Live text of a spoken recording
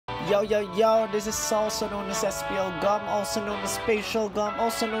Yo, yo, yo, this is also known as SPL Gum, also known as Spatial Gum,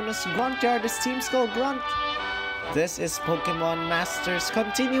 also known as Gruntyard, this Team Skull Grunt. This is Pokemon Masters,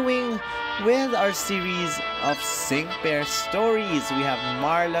 continuing with our series of Sync Pair stories. We have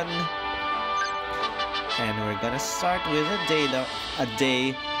Marlon, and we're gonna start with a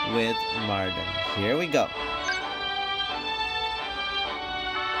day with Marlon. Here we go.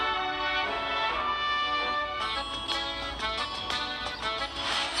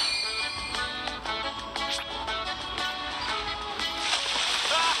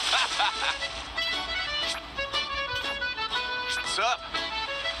 What's up?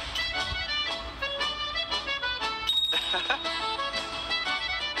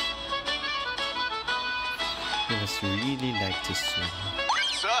 He must really like to swim.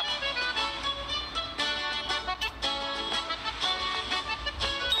 What's up?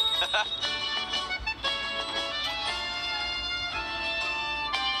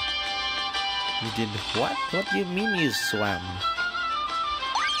 You did what? What do you mean you swam?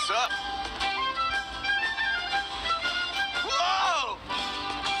 What's up? Whoa!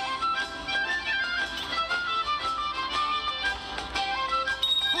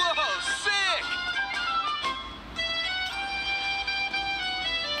 Whoa, sick!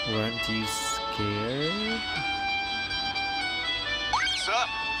 Weren't you scared? What's up?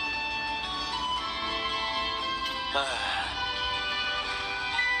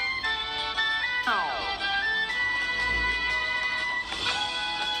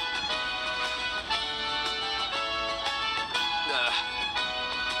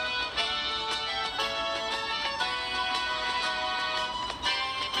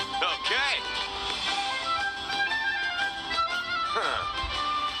 Okay.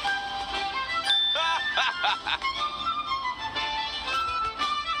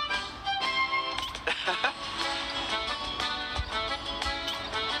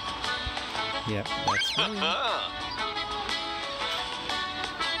 Yep, that's right.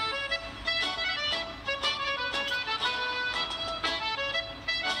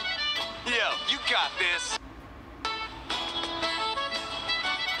 Yo, you got this.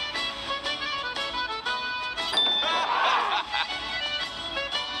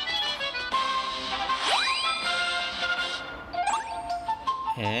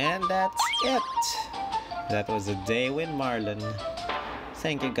 And that's it. That was a day with Marlon.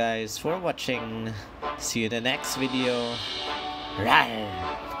 Thank you guys for watching. See you in the next video.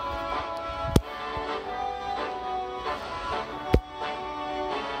 Rawr!